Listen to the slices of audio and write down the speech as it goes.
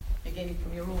again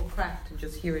from your own craft and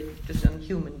just hear it just on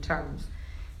human terms.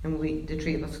 And the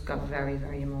three of us got very,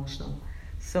 very emotional.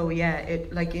 So yeah,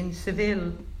 it like in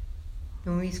Seville,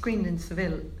 when we screened in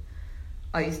Seville,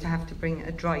 I used to have to bring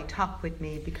a dry top with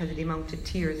me because of the amount of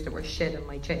tears that were shed on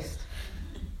my chest.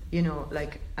 You know,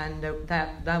 like, and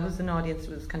that was an audience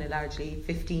that was kind of largely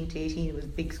 15 to 18. It was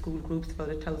big school groups, about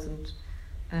 1,000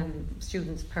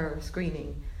 students per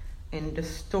screening. And the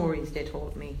stories they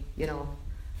told me, you know,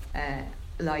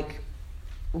 like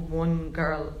one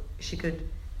girl,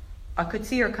 I could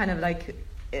see her kind of like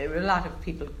a lot of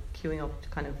people queuing up to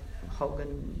kind of hug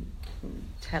and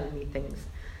tell me things.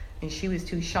 And she was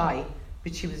too shy,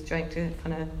 but she was trying to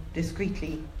kind of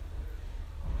discreetly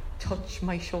touch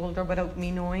my shoulder without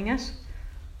me knowing it.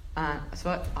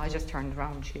 So I just turned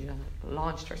around. She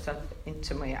launched herself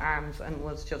into my arms and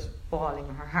was just bawling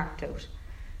her heart out.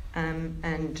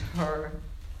 And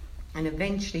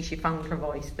eventually she found her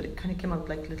voice, but it kind of came out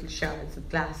like little shards of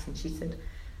glass, and she said,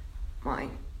 "My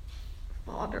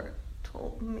father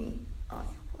told me I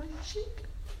was shit,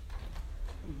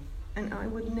 and I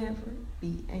would never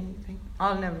be anything.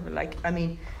 I'll never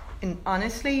and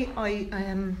honestly,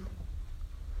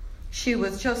 she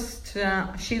was just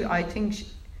I think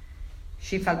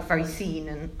she felt very seen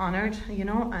and honoured, you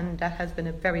know, and that has been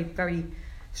a very, very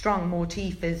strong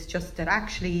motif, is just that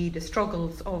actually the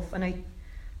struggles of, and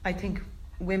I think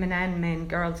women and men,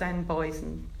 girls and boys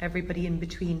and everybody in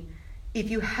between,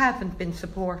 if you haven't been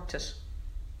supported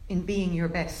in being your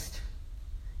best,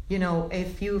 you know,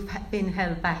 if you've been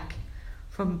held back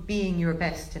from being your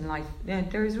best in life,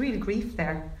 there is real grief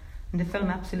there, and the film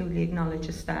absolutely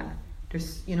acknowledges that.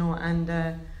 There's, you know, and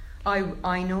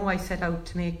I know I set out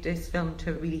to make this film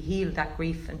to really heal that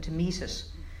grief and to meet it,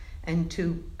 and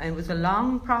it was a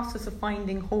long process of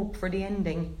finding hope for the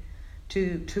ending,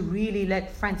 to really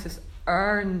let Frances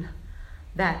earn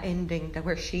that ending, that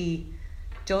where she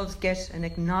does get an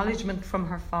acknowledgement from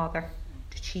her father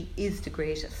that she is the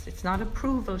greatest. It's not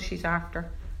approval she's after,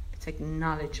 it's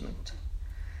acknowledgement.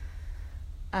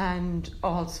 And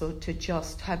also to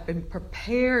just have been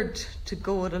prepared to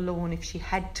go it alone if she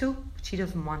had to, but she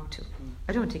doesn't want to.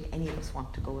 I don't think any of us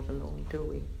want to go it alone, do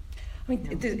we? I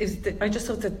mean, I just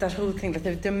thought that whole thing,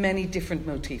 that there are many different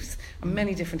motifs and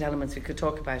many different elements we could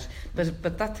talk about,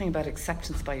 but that thing about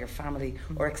acceptance by your family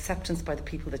or acceptance by the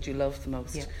people that you love the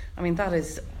most, I mean, that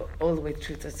is all the way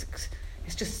through.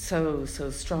 It's just so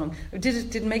strong.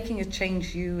 Did making it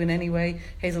change you in any way,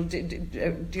 Hazel?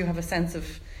 Do you have a sense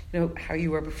of, you know, how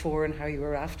you were before and how you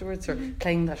were afterwards, or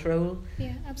playing that role?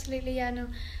 Yeah, absolutely. Yeah, no.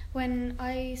 When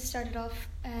I started off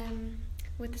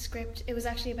with the script, it was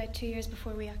actually about 2 years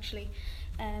before we actually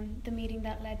the meeting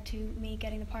that led to me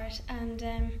getting the part. And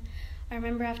I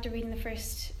remember after reading the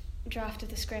first draft of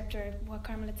the script, or what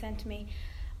Carmel had sent to me,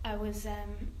 I was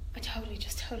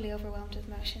totally overwhelmed with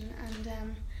emotion.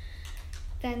 And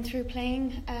then through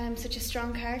playing such a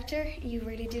strong character, you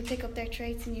really do pick up their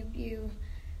traits, and you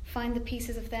find the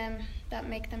pieces of them that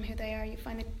make them who they are. You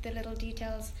find the little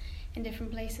details in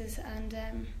different places,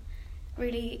 and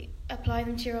really apply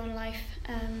them to your own life.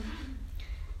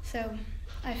 So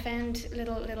I found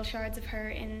little shards of her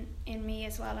in me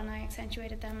as well, and I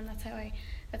accentuated them, and that's how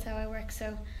I work.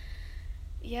 So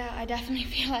yeah, I definitely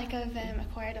feel like I've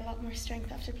acquired a lot more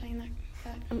strength after playing that.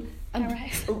 And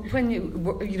when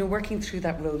you working through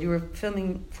that role, you were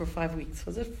filming for 5 weeks,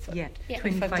 was it? Yeah.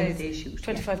 25 day shoot.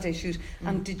 25 day shoot.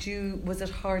 And was it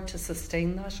hard to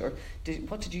sustain that, or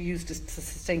what did you use to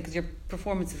sustain? Because your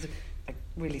performance is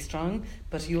really strong,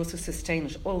 but you also sustain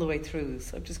it all the way through.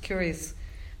 So I'm just curious.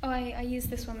 Oh, I use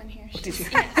this woman here. Did you?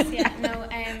 Yes, yeah. No,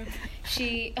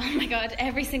 she. Oh my God!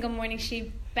 Every single morning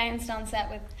she bounced on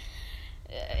set with.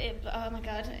 Oh my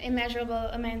God, immeasurable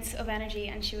amounts of energy,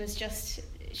 and she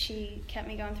kept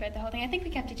me going throughout the whole thing. I think we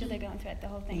kept each other going throughout the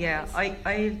whole thing. Yeah,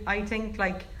 I think,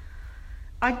 like,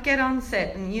 I'd get on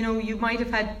set, and you know, you might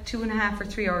have had 2.5 or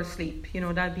 3 hours sleep, you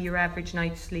know, that'd be your average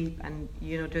night's sleep, and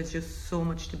you know, there's just so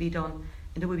much to be done,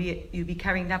 and you'd be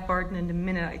carrying that burden, and the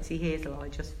minute I'd see Hazel, I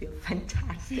just feel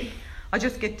fantastic. I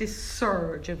just get this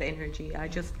surge of energy. I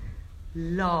just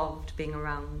loved being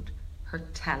around her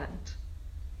talent.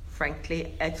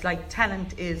 Frankly, it's like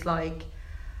talent is like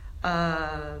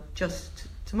just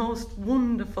the most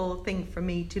wonderful thing for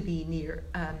me to be near.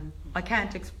 I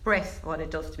can't express what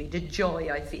it does to me, the joy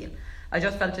I feel. I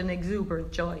just felt an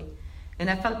exuberant joy, and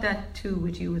I felt that too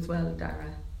with you as well,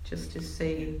 Dara. Just to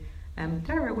say,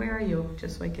 Dara, where are you?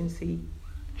 Just so I can see.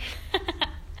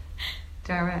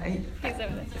 Dara,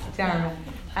 Dara,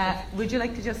 would you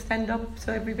like to just stand up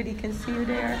so everybody can see you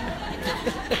there?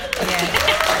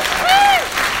 Yeah.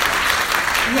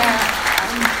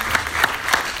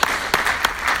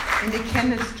 And the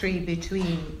chemistry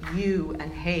between you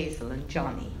and Hazel and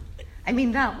Johnny. I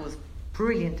mean, that was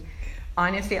brilliant.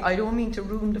 Honestly, I don't mean to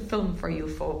ruin the film for you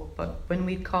folk, but when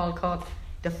we caught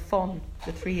the fun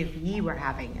the three of you were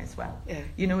having as well. Yeah.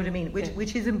 You know what I mean?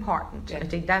 Which is important. Yeah. I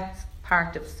think that's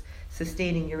part of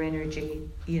sustaining your energy,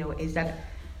 you know, is that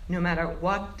no matter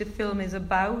what the film is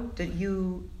about, that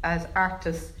you as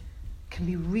artists can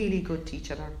be really good to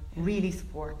each other, really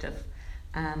supportive.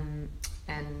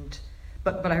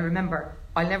 But I remember,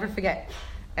 I'll never forget,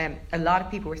 a lot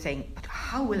of people were saying, but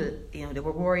how will, you know, they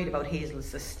were worried about Hazel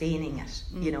sustaining it,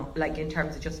 you know, like in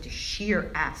terms of just the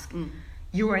sheer ask.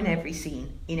 You were in every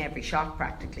scene, in every shot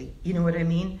practically, you know what I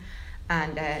mean?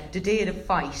 And the day of the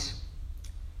fight,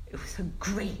 it was a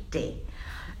great day.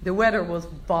 The weather was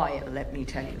vile, let me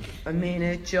tell you. I mean,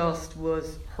 it just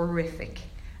was horrific.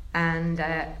 And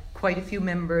quite a few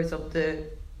members of the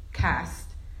cast,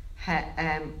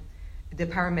 the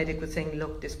paramedic was saying,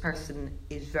 look, this person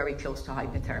is very close to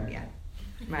hypothermia,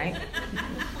 right?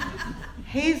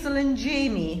 Hazel and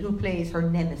Jamie, who plays her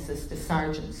nemesis, the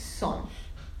sergeant's son,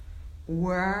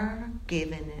 were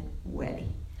giving it welly.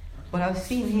 But I was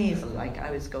seeing Hazel, like,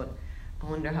 I was going, I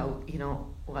wonder how, you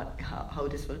know, how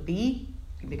this will be,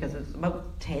 because it's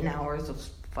about 10 hours of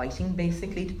fighting,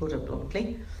 basically, to put it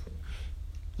bluntly.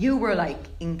 You were like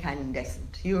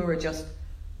incandescent. You were just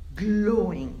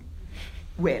glowing.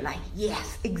 We're like,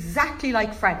 yes, exactly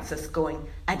like Francis going,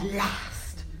 at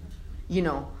last. You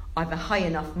know, I've a high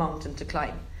enough mountain to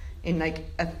climb. In like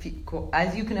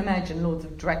as you can imagine, loads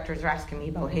of directors are asking me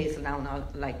about Hazel now,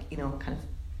 like, you know, kind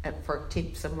of for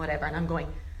tips and whatever. And I'm going,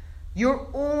 your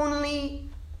only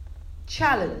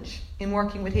challenge in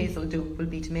working with Hazel Duke will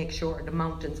be to make sure the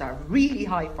mountains are really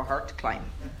high for her to climb.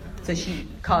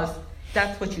 Because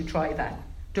that's what you try that.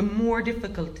 The more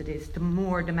difficult it is, the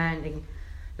more demanding.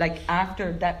 Like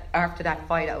after that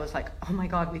fight, I was like, oh my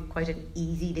God, we've quite an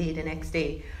easy day the next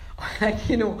day. Like,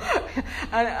 you know,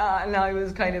 and I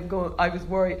was kind of going, I was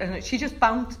worried, and she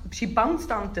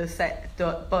bounced onto the set,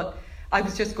 but I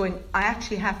was just going, I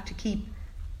actually have to keep,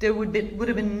 there would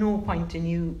have been no point in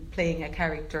you playing a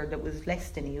character that was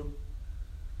less than you.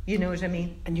 You know what I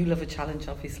mean? And you love a challenge,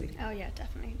 obviously. Oh yeah,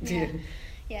 definitely. Do Yeah. you?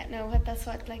 Yeah, no, that's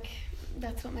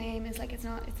what my aim is. Like, it's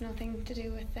nothing to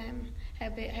do with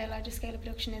how large a scale of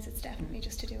production is. It's definitely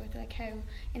just to do with like how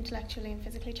intellectually and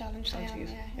physically challenged I am.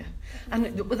 Yeah.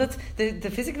 And well, that's the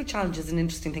physical challenge is an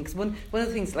interesting thing, because one of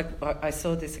the things, like, I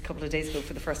saw this a couple of days ago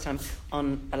for the first time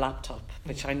on a laptop,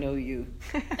 which I know you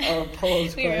are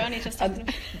appalled. We were only just talking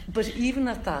about. But even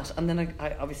at that, and then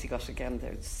I obviously got it again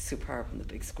there, it's superb on the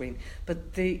big screen.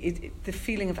 But the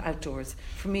feeling of outdoors,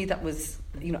 for me, that was,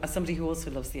 you know, as somebody who also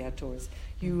loves the outdoors,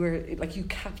 you were like, you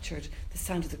captured the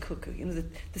sound of the cuckoo. You know,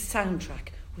 the soundtrack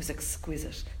was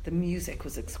exquisite, the music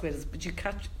was exquisite, but you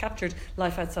captured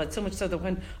life outside so much so that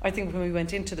when we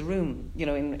went into the room, you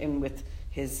know, in with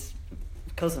his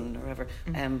cousin or whatever,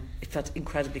 it felt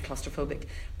incredibly claustrophobic.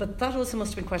 But that also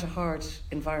must have been quite a hard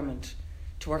environment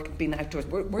to work being outdoors.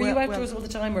 Were you outdoors all the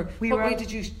time, or what way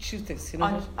did you shoot this? You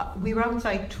know, we were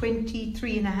outside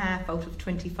 23 and a half out of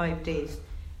 25 days,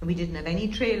 and we didn't have any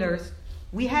trailers.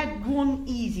 We had one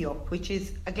easy up, which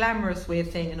is a glamorous way of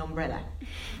saying an umbrella.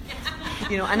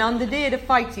 You know, and on the day of the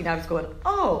fight scene, I was going,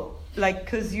 oh, like,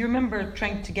 because you remember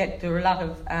there were a lot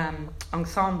of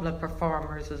ensemble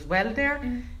performers as well there,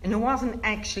 and there wasn't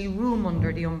actually room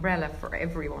under the umbrella for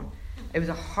everyone. It was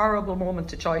a horrible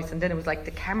moment of choice, and then it was like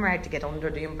the camera had to get under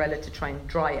the umbrella to try and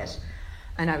dry it.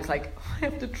 And I was like, I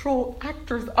have to throw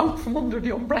actors out from under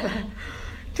the umbrella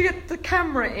to get the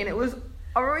camera in. It was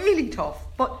really tough.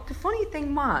 But the funny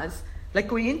thing was, like,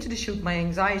 going into the shoot, my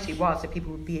anxiety was that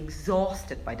people would be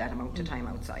exhausted by that amount of time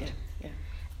outside.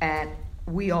 And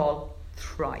we all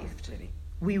thrived.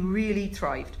 We really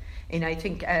thrived. And I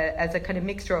think as a kind of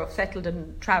mixture of settled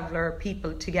and traveller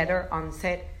people together on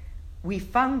set, we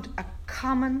found a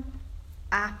common,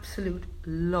 absolute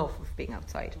love of being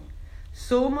outside.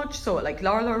 So much so, like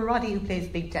Laura Roddy, who plays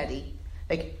Big Daddy,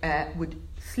 like would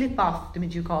slip off the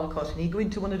Midgew Call cut, and he'd go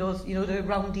into one of those, you know, the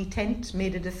roundy tent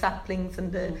made of the saplings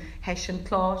and the hessian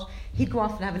cloth. He'd go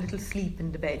off and have a little sleep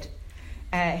in the bed.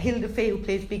 Hilda Faye, who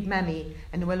plays Big Mammy,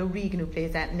 and Noelle O'Regan, who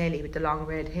plays Aunt Nellie with the long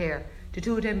red hair, the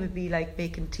two of them would be like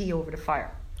making tea over the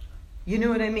fire. You know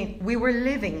what I mean? We were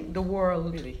living the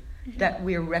world that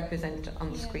we're representing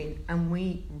on the screen, and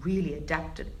we really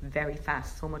adapted very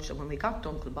fast, so much that when we got to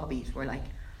Uncle Bobby's, we're like,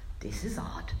 this is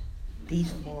odd.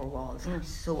 these four walls are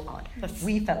so odd.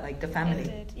 We felt like the family.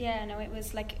 It did. Yeah, no, it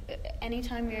was like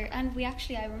anytime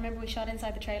I remember we shot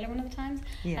inside the trailer one of the times,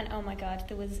 and oh my god,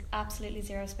 there was absolutely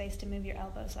zero space to move your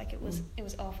elbows. Like it was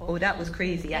awful. Oh, that was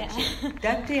crazy actually.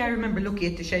 That day I remember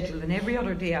looking at the schedule, and every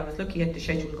other day I was looking at the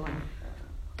schedule going,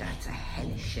 that's a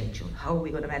hellish schedule. How are we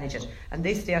going to manage it? And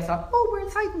this day I thought, oh, we're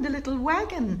inside in the little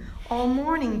wagon all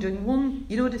morning doing one,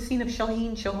 you know, the scene of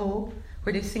Shaheen Shaho,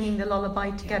 where they're singing the lullaby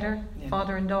together,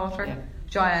 father and daughter.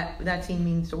 That scene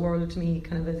means the world to me,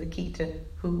 kind of as a key to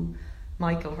who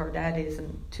Michael, her dad, is,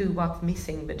 and to what's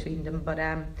missing between them. But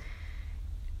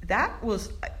that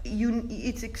was,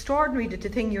 it's extraordinary that the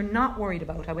thing you're not worried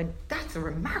about, I went, that's a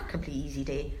remarkably easy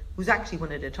day, was actually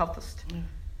one of the toughest.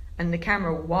 And the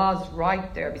camera was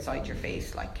right there beside your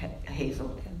face, like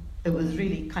Hazel. It was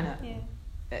really kind of,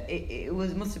 it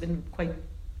must have been quite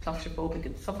claustrophobic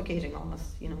and suffocating almost,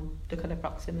 you know, the kind of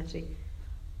proximity.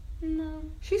 No.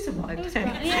 She survived. It was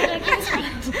grand. Yeah, like it was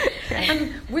grand.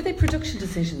 And were they production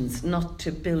decisions not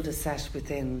to build a set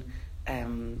within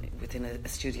a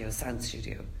studio, a sound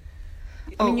studio?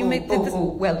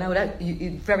 Well, now that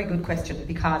very good question,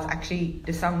 because actually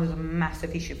the sound was a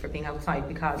massive issue for being outside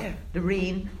because the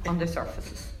rain on the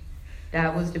surfaces,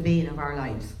 that was the bane of our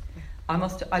lives. I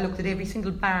looked at every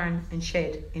single barn and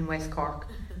shed in West Cork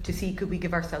to see could we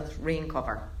give ourselves rain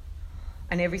cover,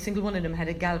 and every single one of them had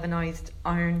a galvanised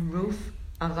iron roof.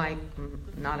 I was like,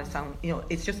 not a sound, you know,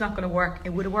 it's just not going to work.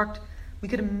 It would have worked. We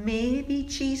could have maybe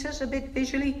cheated a bit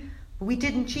visually, but we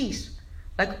didn't cheat.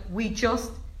 Like we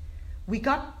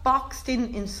got boxed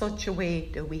in such a way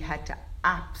that we had to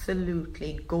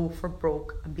absolutely go for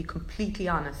broke and be completely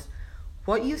honest.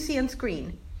 What you see on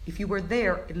screen, if you were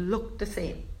there, it looked the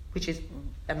same, which is,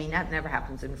 I mean, that never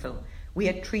happens in film. We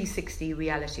had 360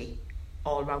 reality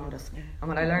all around us. And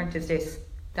what I learned is this,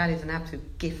 that is an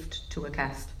absolute gift to a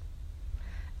cast.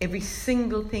 Every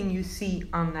single thing you see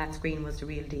on that screen was the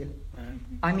real deal.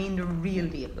 I mean the real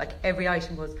deal. Like every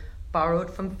item was borrowed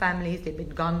from families, they'd been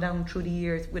gone down through the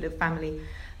years with a family,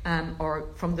 or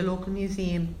from the local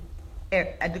museum.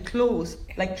 At the clothes,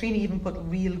 like Trina even put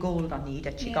real gold on me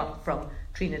that she got from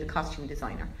Trina, the costume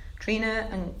designer. Trina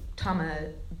and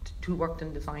Tama, who worked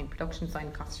in design, production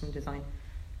design, costume design,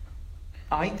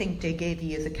 I think they gave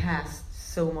you as a cast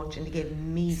so much, and they gave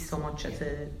me so much as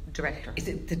a director.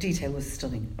 The detail was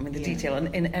stunning. I mean, the detail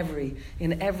in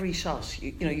every shot,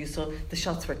 you know, you saw the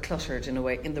shots were cluttered in a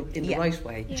way, in the right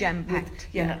way, jam packed.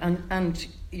 And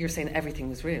you're saying everything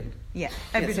was real. Yeah,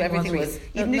 everything was real.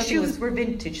 Even the shoes were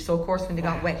vintage, so of course when they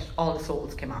got wet, all the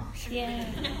soles came off. Yeah.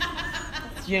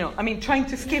 You know, I mean, trying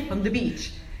to skip on the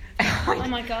beach. Oh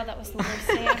my god, that was the worst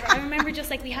day ever. I remember just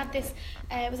like we had this,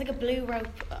 it was like a blue rope.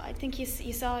 I think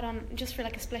you saw it on just for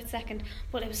like a split second,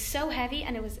 but it was so heavy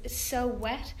and it was so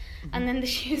wet. And then the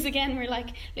shoes again were like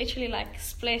literally like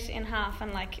split in half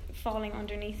and like falling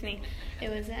underneath me. It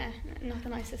was not the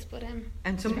nicest, but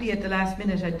And somebody at the last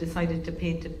minute had decided to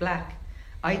paint it black.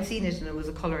 I'd seen it and it was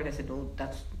a colour, and I said, no,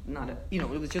 that's not it. You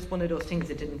know, it was just one of those things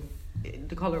that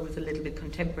the colour was a little bit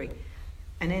contemporary.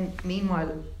 And then,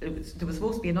 meanwhile, there was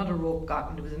supposed to be another rope got,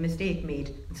 and there was a mistake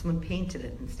made, and someone painted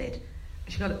it instead.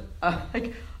 She got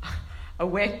a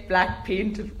wet black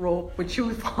painted rope with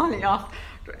shoes falling off.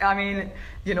 I mean,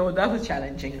 you know, that was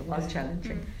challenging. It was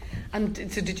challenging. And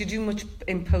so, did you do much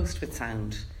in post with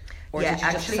sound? Or yeah, did you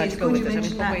actually, just it's good you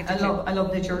mention that. I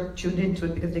love that you're tuned into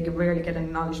it because they can rarely get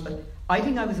acknowledged. But I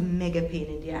think I was a mega pain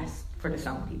in the ass for the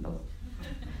sound people.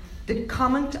 The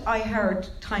comment I heard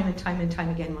time and time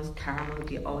again was, Carmel,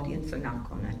 the audience are not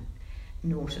going to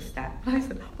notice that. But I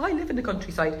said, I live in the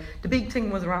countryside. The big thing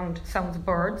was around sounds of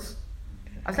birds.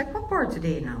 I was like, what birds are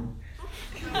they now?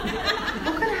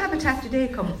 What kind of habitat do they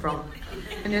come from?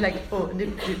 And they're like,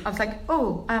 I was like,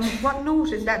 what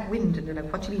note is that wind? And they're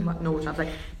like, what do you mean, what note? And I was like,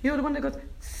 you know, the one that goes,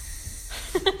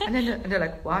 and then they're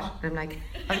like, what? And I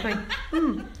was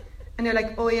going, And they're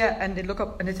like, oh yeah, and they look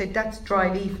up and they say, that's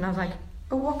dry leaf. And I was like,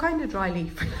 oh, what kind of dry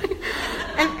leaf?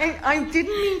 and I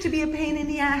didn't mean to be a pain in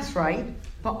the ass, right?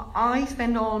 But I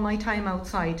spend all my time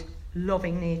outside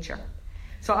loving nature.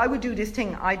 So I would do this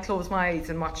thing, I'd close my eyes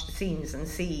and watch the scenes and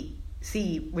see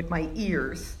with my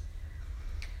ears.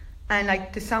 And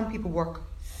like the sound people work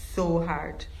so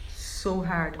hard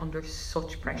under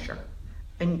such pressure.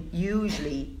 And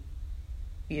usually,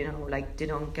 you know, like they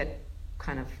don't get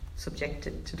kind of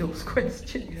subjected to those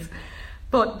questions.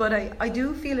 But I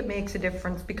do feel it makes a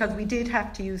difference because we did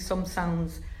have to use some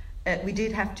sounds, we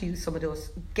did have to use some of those,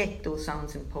 get those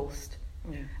sounds in post.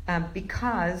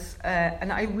 Because,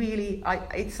 and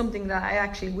it's something that I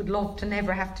actually would love to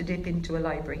never have to dip into a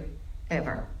library,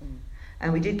 ever.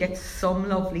 And we did get some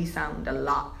lovely sound, a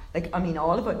lot. Like, I mean,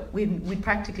 all of it. We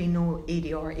practically no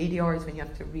ADR. ADR is when you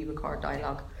have to re-record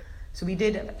dialogue. So we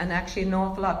did, and actually an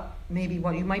awful lot, maybe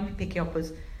what you might be picking up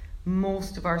was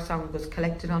most of our sound was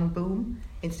collected on boom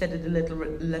instead of the little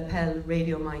lapel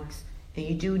radio mics. And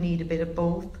you do need a bit of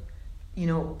both, you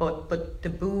know, but the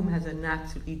boom has an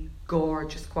absolutely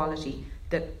gorgeous quality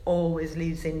that always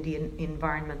lives in the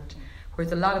environment.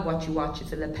 Whereas a lot of what you watch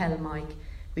is a lapel mic,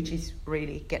 which is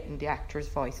really getting the actor's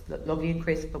voice lovely and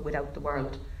crisp, but without the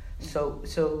world. So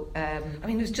I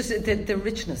mean, it was just the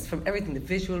richness from everything, the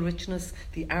visual richness,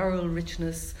 the aural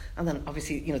richness, and then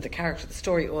obviously, you know, the character, the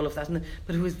story, all of that.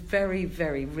 But it was very,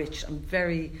 very rich and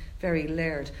very, very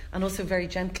layered, and also very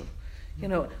gentle. You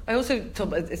know, I also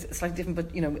thought it's slightly different,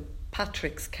 but you know,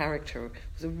 Patrick's character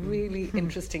was a really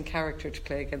interesting character to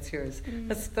play against yours.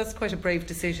 That's quite a brave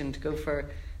decision to go for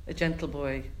a gentle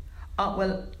boy.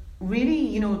 Well, really,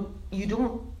 you know, you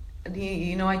don't.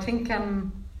 You know, I think.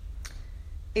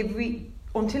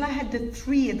 Until I had the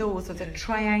three of those as a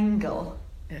triangle,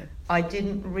 I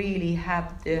didn't really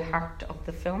have the heart of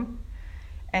the film.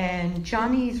 And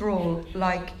Johnny's role,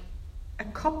 like a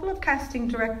couple of casting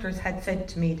directors had said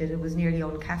to me that it was nearly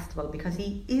uncastable because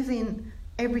he is in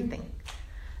everything.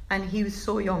 And he was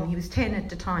so young, he was 10 at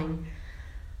the time.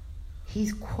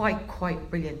 He's quite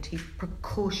brilliant. He's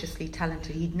precociously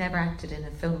talented. He'd never acted in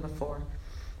a film before.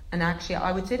 And actually,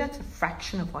 I would say that's a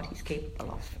fraction of what he's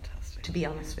capable of. To be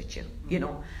honest with you, you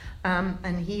know,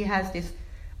 and he has this.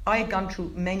 I had gone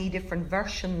through many different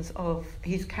versions of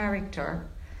his character,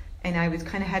 and I was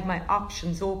kind of had my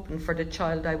options open for the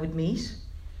child I would meet,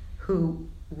 who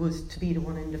was to be the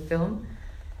one in the film,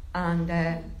 and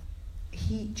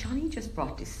Johnny just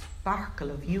brought this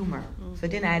sparkle of humour. So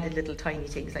then I added little tiny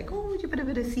things like, oh, would you put a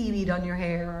bit of seaweed on your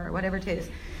hair or whatever it is,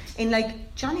 and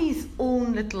like Johnny's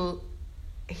own little.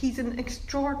 He's an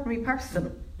extraordinary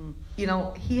person. You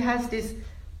know, he has this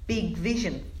big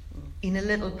vision in a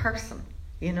little person,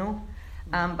 you know.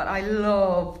 But I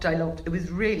loved it. Was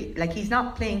really, like, he's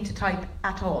not playing to type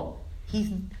at all.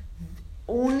 He's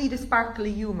only the sparkle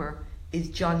of humour is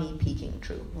Johnny peeking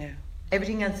through. Yeah.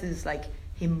 Everything else is like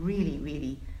him really,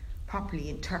 really properly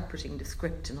interpreting the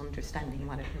script and understanding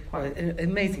what it requires. An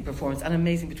amazing performance, and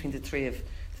amazing between the three of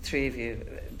you,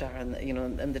 Darren, you know,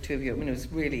 and the two of you. I mean, it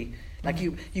was really like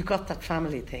you got that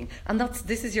family thing, and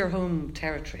this is your home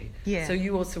territory. Yeah. So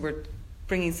you also were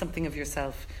bringing something of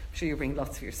yourself. I'm sure you bring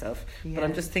lots of yourself, but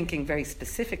I'm just thinking very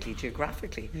specifically,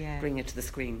 geographically, bring it to the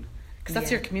screen because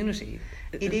that's your community.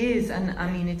 It is, and I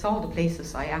mean, it's all the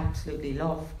places I absolutely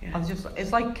love. Yeah.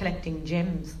 It's like collecting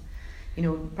gems. You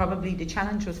know, probably the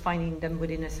challenge was finding them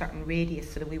within a certain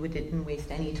radius so that we didn't waste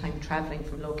any time travelling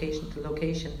from location to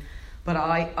location. But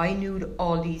I knew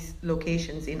all these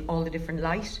locations in all the different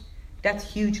light.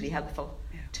 That's hugely helpful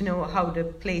to know how the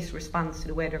place responds to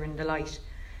the weather and the light,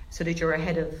 so that you're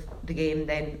ahead of the game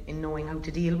then in knowing how to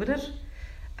deal with it.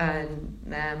 And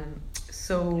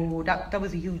so that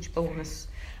was a huge bonus.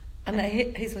 And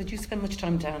Hazel, did you spend much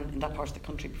time down in that part of the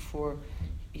country before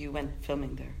you went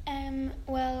filming there?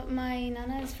 Well, my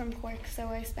nana is from Cork, so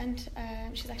I spent.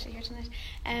 She's actually here tonight.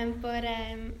 But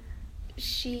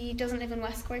she doesn't live in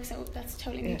West Cork, so that's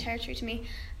totally new territory to me.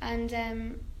 And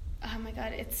oh my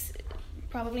God, it's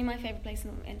probably my favourite place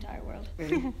in the entire world.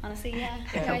 Really? Honestly, yeah,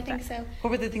 I think so.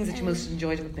 What were the things that you most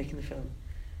enjoyed about making the film?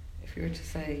 If you were to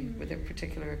say, were there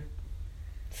particular...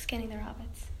 Skinning the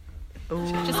rabbits.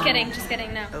 Oh. Just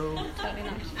kidding, no. Oh. Totally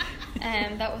not.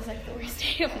 That was like the worst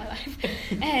day of my life.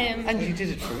 And you did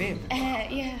it for me.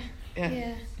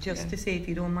 Yeah. Just to say, if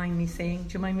you don't mind me saying,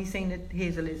 do you mind me saying that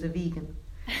Hazel is a vegan?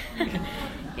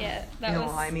 Yeah, that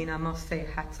was... I mean, I must say,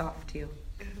 hats off to you.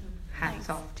 Hats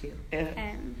off to you.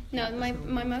 Yeah. No,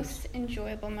 my most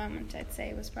enjoyable moment, I'd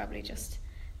say, was probably just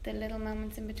the little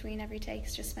moments in between every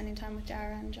takes, just spending time with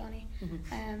Dara and Johnny.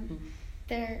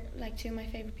 They're like two of my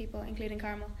favourite people, including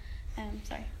Carmel.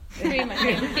 Sorry, three of my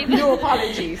favourite people. No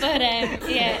apologies. But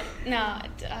I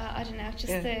don't know,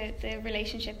 just the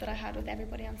relationship that I had with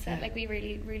everybody on set. Like, we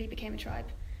really became a tribe.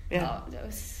 Yeah. There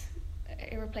was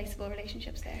irreplaceable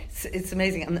relationships there. It's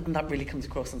amazing, and that really comes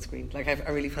across on screen. Like, I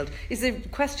really felt... Is there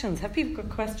questions? Have people got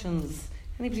questions?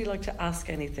 Anybody like to ask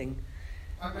anything?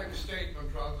 I'll make a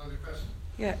statement rather than a question.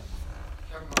 Yeah.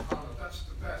 Kevin O'Connell, that's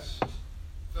the best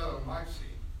film I've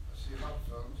seen. I've seen a lot of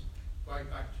films, right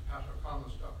back to Pat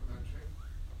O'Connell's documentary,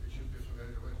 which you'd be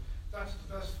familiar with. That's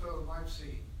the best film I've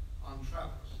seen on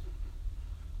travels.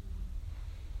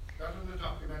 Better than a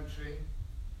documentary,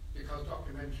 because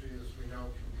documentary, as we know,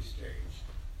 can be staged.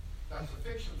 That's a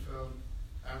fiction film,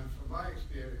 and from my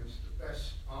experience, the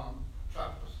best on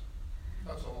travels.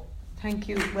 That's all. Thank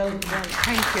you. Well,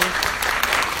 thank you.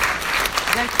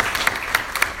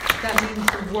 That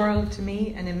means the world to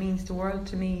me, and it means the world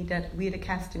to me that we had a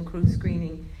cast and crew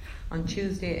screening on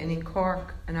Tuesday, and in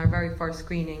Cork, and our very first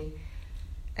screening,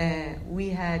 we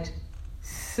had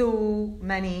so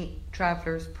many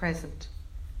travellers present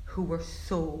who were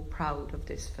so proud of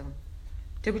this film.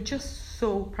 They were just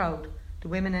so proud, the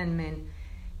women and men,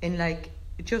 and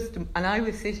and I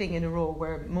was sitting in a row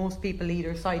where most people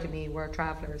either side of me were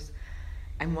travellers,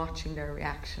 and watching their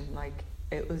reaction,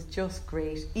 it was just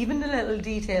great. Even the little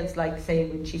details, like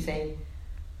saying when she's saying,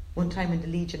 one time when the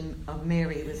Legion of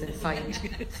Mary was inside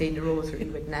saying the rosary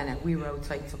with Nana, we were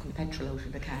outside sucking petrol out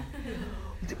of the car.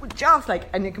 Just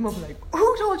and they come up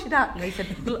who told you that? And I said,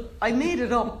 well, I made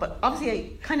it up, but obviously I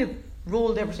kind of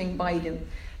rolled everything by the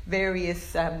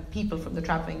various people from the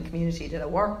travelling community that I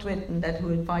worked with and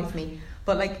who advised me.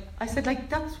 But I said,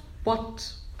 that's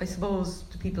what I suppose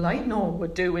the people I know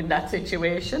would do in that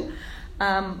situation.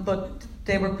 But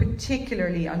they were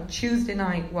particularly on Tuesday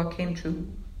night, what came through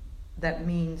that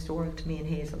means the world to me and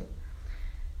Hazel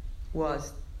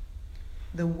was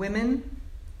the women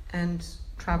and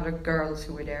traveller girls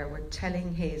who were there were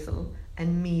telling Hazel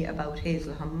and me about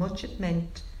Hazel, how much it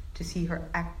meant to see her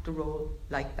act the role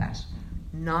like that,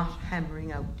 not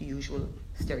hammering out the usual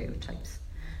stereotypes,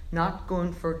 not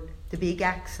going for the big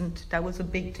accent. That was a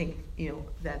big thing,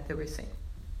 that they were saying.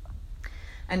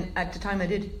 And at the time I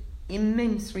did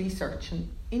immense research, and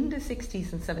in the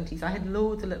 60s and 70s I had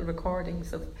loads of little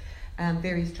recordings of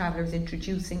various travellers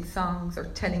introducing songs or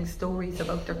telling stories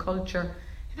about their culture,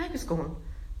 and I was going,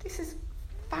 this is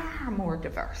far more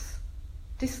diverse,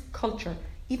 this culture.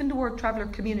 Even the word traveller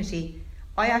community,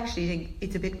 I actually think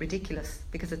it's a bit ridiculous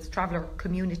because it's traveller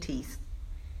communities.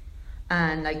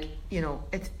 And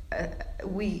it's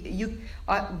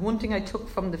one thing I took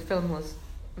from the film was,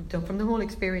 from the whole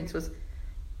experience was,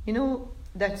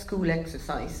 that school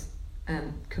exercise,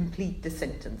 complete the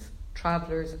sentence.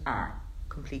 Travellers are,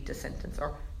 complete the sentence.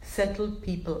 Or settled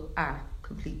people are,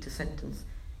 complete the sentence.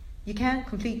 You can't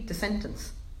complete the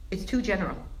sentence. It's too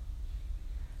general.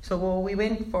 So what we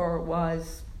went for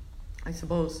was, I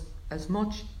suppose, as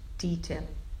much detail,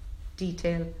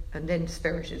 and then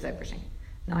spirit is everything.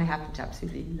 And I happen to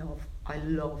absolutely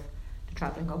love the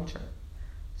travelling culture.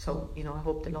 So, I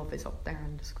hope the love is up there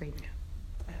on the screen.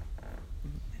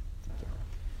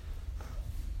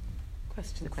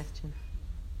 Question.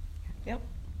 Yep.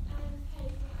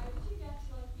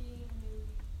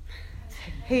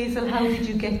 Hazel, how did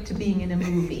you get to being in a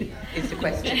movie? Is the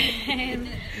question.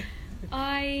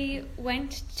 I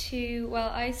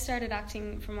started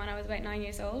acting from when I was about 9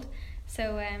 years old.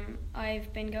 So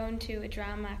I've been going to a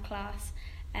drama class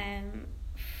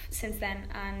since then,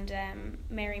 and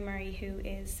Mary Murray, who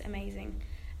is amazing,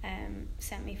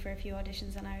 sent me for a few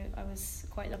auditions, and I was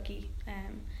quite lucky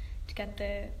to get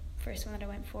the first one that I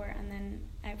went for, and then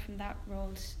out from that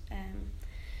rolled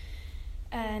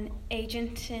an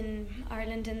agent in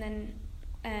Ireland, and then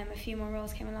a few more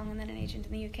roles came along, and then an agent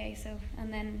in the UK.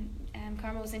 And then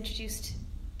Karma was introduced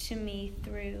to me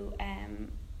through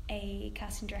a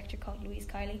casting director called Louise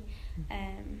Kiley.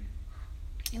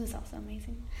 It was also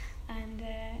amazing, and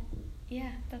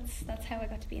that's how I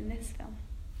got to be in this film.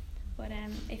 But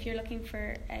if you're looking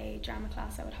for a drama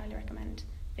class, I would highly recommend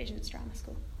Visions Drama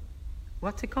School.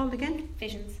 What's it called again?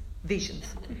 Visions.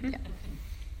 Mm-hmm. Yeah. Can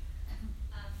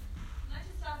I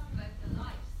just ask about the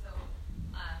light?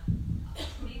 So,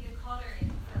 to me, the colour in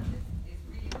the film is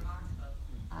really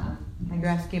remarkable. You're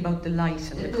asking about the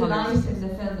light and the colours. The light in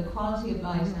the film, the quality of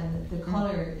light and the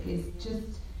colour is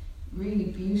just really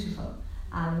beautiful.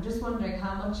 And I'm just wondering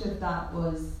how much of that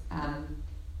was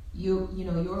your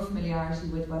familiarity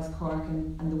with West Cork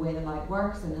and the way the light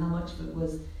works, and how much of it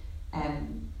was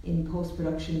in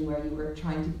post-production where you were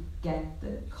trying to get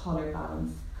the colour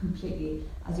balance completely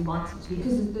as you wanted it to be.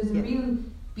 Because there's a real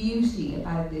beauty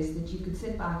about this, that you could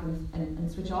sit back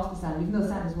and switch off the sound, even though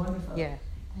sound is wonderful,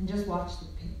 and just watch the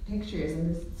pictures,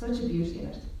 and there's such a beauty in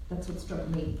it. That's what struck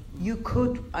me. You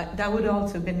could, that would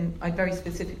also have been, I had very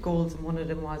specific goals, and one of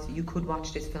them was you could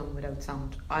watch this film without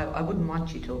sound. I wouldn't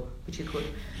want you to, but you could.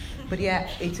 But yeah,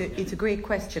 it's a great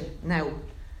question. Now,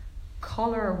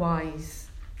 colour-wise,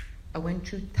 I went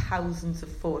through thousands of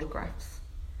photographs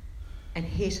and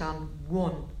hit on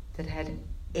one that had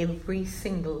every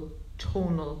single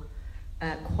tonal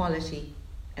quality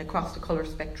across the colour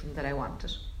spectrum that I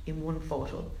wanted in one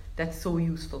photo. That's so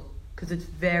useful because it's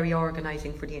very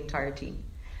organising for the entire team.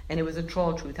 And it was a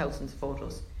trawl through thousands of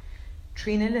photos.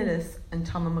 Trina Lillis and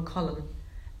Thomas McCullum,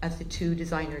 as the two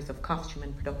designers of costume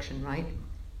and production, right,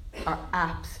 are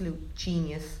absolute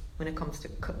genius when it comes to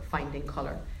finding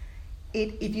colour.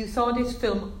 If you saw this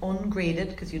film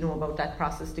ungraded, because you know about that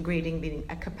process, the grading being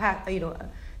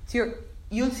it's your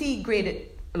you'll see grade.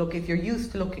 Look, if you're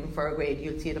used to looking for a grade,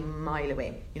 you'll see it a mile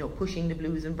away. You know, pushing the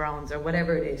blues and browns or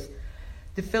whatever it is.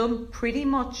 The film pretty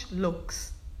much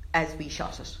looks as we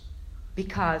shot it,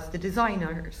 because the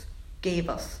designers gave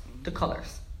us the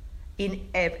colours.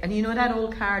 And you know that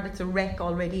old car that's a wreck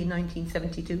already in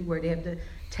 1972, where they have the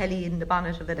telly in the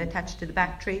bonnet of it attached to the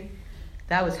battery?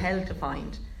 That was hell to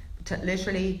find.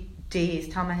 Literally days.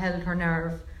 Tama held her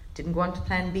nerve, didn't go on to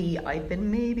plan B. I'd been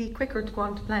maybe quicker to go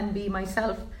on to plan B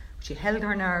myself. She held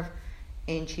her nerve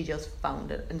and she just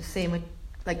found it. And the same with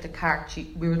like the cart.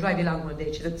 We were driving along one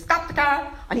day, she said, "Stop the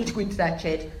car, I need to go into that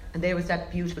shed." And there was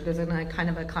that beautiful, there's a kind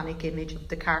of iconic image of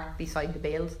the cart beside the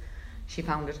bales. She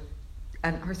found it.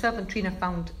 And herself and Trina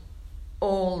found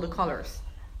all the colours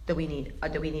that we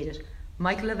needed.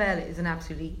 Michael Lavelle is an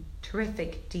absolutely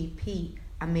terrific DP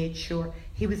and made sure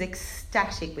he was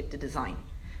ecstatic with the design.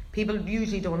 People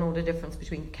usually don't know the difference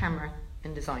between camera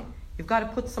and design. You've got to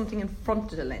put something in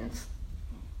front of the lens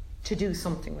to do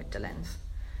something with the lens.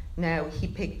 Now, he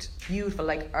picked beautiful,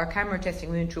 like our camera testing,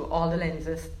 we went through all the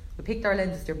lenses. We picked our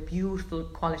lenses, they're beautiful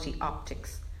quality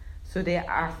optics. So they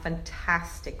are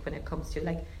fantastic when it comes to,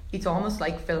 like, it's almost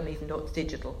like film even though it's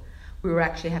digital. We were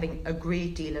actually having a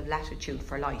great deal of latitude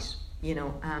for light, you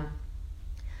know.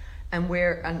 And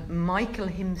Michael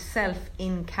himself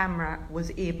in camera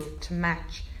was able to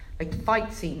match, like the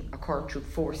fight scene occurred through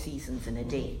 4 seasons in a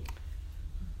day,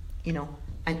 you know,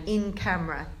 and in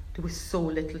camera there was so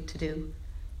little to do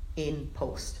in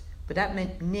post. But that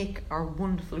meant Nick, our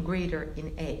wonderful grader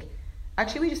in Egg,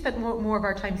 actually we just spent more of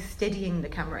our time steadying the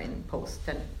camera in post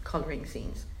than colouring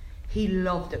scenes. He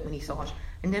loved it when he saw it.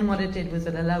 And then what it did was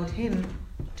it allowed him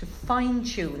to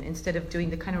fine-tune instead of doing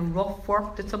the kind of rough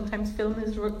work that sometimes film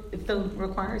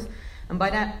requires. And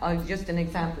by that, just an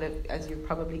example, as you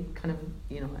probably kind of,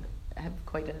 you know, have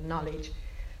quite a knowledge.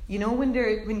 You know,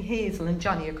 when Hazel and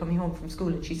Johnny are coming home from school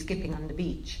and she's skipping on the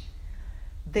beach,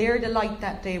 the light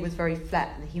that day was very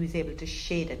flat and he was able to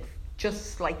shade it,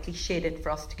 just slightly shade it for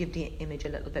us to give the image a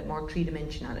little bit more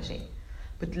three-dimensionality.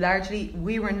 But largely,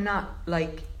 we were not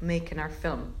like making our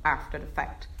film after the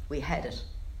fact. We had it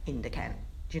in the can.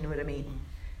 Do you know what I mean?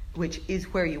 Which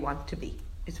is where you want to be.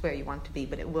 It's where you want to be.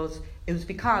 But it was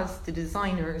because the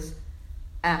designers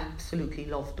absolutely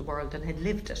loved the world and had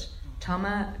lived it.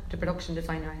 Tama, the production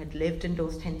designer, had lived in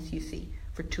those tents you see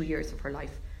for 2 years of her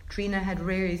life. Trina had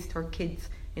raised her kids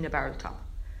in a barrel top.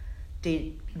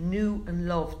 They knew and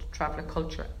loved traveller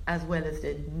culture as well as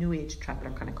the new age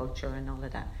traveller kind of culture and all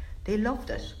of that. They loved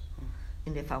it,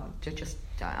 and they found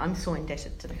I'm so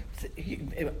indebted to them.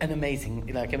 An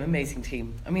amazing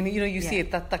team. I mean, you know, you see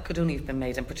it that could only have been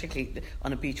made, and particularly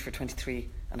on a beach for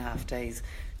 23.5 days.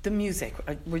 The music,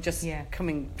 we're just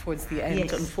coming towards the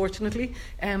end, unfortunately.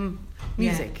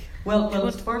 Music. Yeah.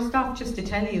 Well, first off, just to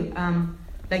tell you,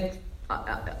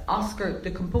 Oscar,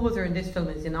 the composer in this film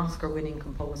is an Oscar-winning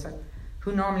composer,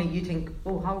 who normally you think,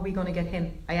 oh, how are we going to get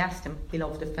him? I asked him, he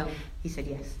loved the film. He said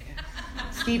yes.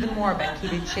 Stephen Warbeck, he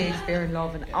did Shakespeare in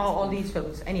Love and all these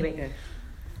films. Anyway,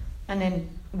 and then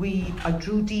I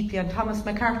drew deeply on Thomas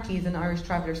McCarthy, is an Irish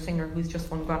traveller singer who's just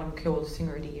won Granham Close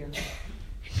Singer of the Year.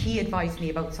 He advised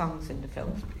me about songs in the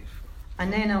film.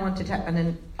 And then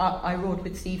I wrote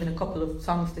with Stephen a couple of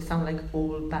songs that sound like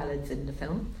old ballads in the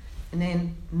film. And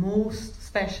then most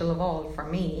special of all for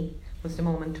me was the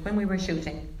moment when we were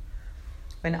shooting,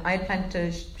 when I planned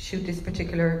to shoot this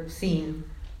particular scene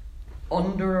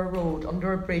under a road,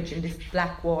 under a bridge in this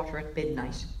black water at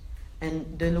midnight,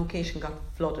 and the location got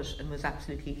flooded and was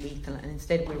absolutely lethal, and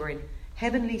instead we were in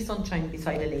heavenly sunshine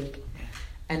beside a lake,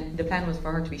 and the plan was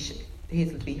for her to be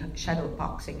Hazel to be shadow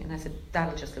boxing, and I said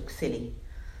that'll just look silly.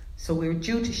 So we were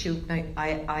due to shoot. Now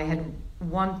I had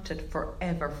wanted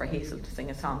forever for Hazel to sing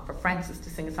a song, for Frances to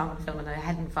sing a song in the film, and I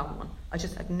hadn't found one.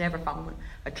 I'd never found one.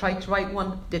 I tried to write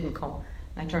one, didn't come.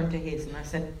 And I turned to Hazel and I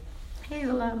said,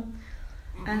 Hazel,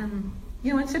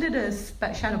 you know, instead of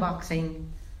the shadow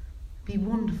boxing, be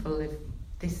wonderful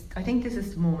if I think this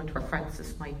is the moment where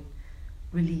Frances might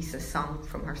release a song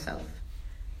from herself.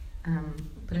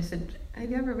 But I said, have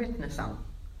you ever written a song?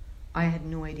 I had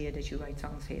no idea that you write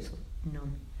songs, Hazel.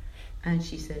 None. And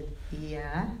she said,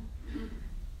 yeah.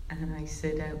 And I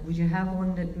said, would you have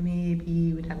one that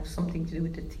maybe would have something to do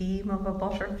with the theme of a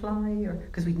butterfly? Or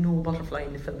because we'd no butterfly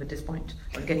in the film at this point.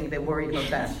 I was getting a bit worried about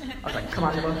that. I was like, come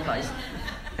on, the butterflies.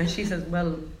 And she says,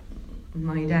 well,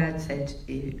 my dad said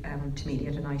to me the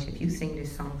other night, if you sing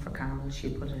this song for Carmel,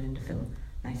 she'll put it in the film.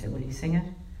 And I said, will you sing it?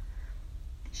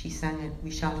 She sang it,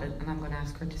 we shot it, and I'm going to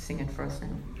ask her to sing it for us now.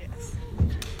 Yes.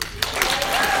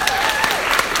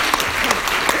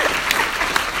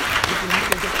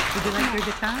 Would you like your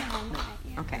guitar?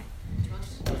 Yeah. Okay.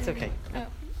 It's okay. Oh,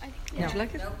 I think Would you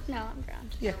like it? No. No, I'm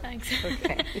grand. Yeah. Thanks.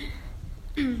 Okay.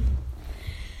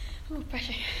 Oh,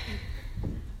 pressure.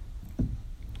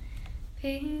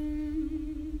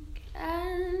 Pink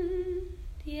and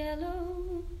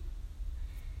yellow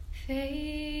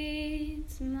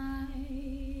fades my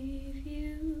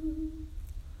view.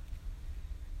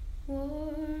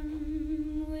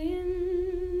 Warm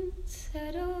winds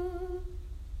settle,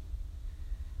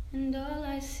 and all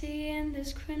I see in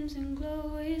this crimson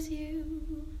glow is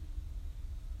you.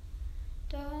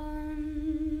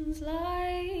 Dawn's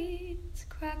lights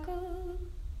crackle,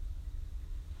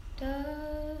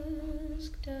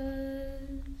 dusk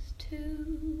does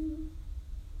too.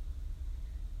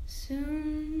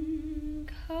 Soon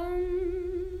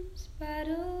comes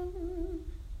battle,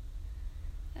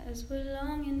 as we're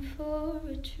longing for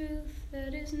a truth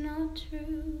that is not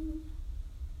true.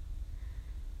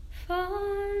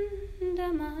 Fond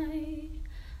am I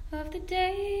of the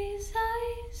days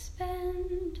I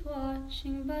spent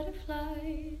watching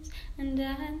butterflies and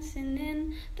dancing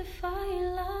in the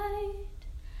firelight.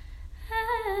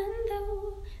 And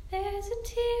though there's a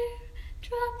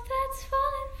teardrop that's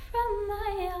fallen from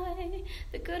my eye,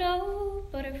 the good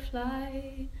old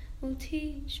butterfly will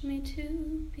teach me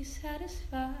to be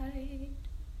satisfied,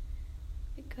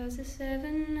 because this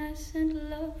evanescent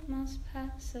love must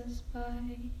pass us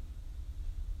by.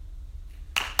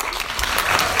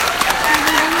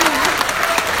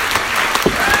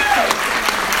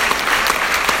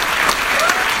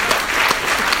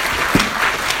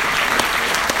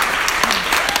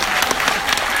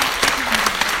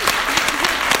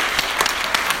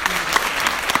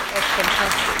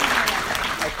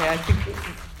 I think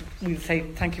we'll say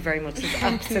thank you very much. It's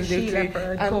absolutely Sheila,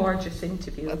 for a gorgeous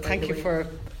interview. Thank you for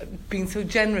being so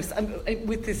generous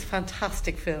with this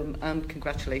fantastic film, and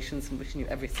congratulations, and wishing you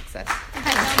every success.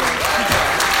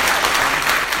 Thank you.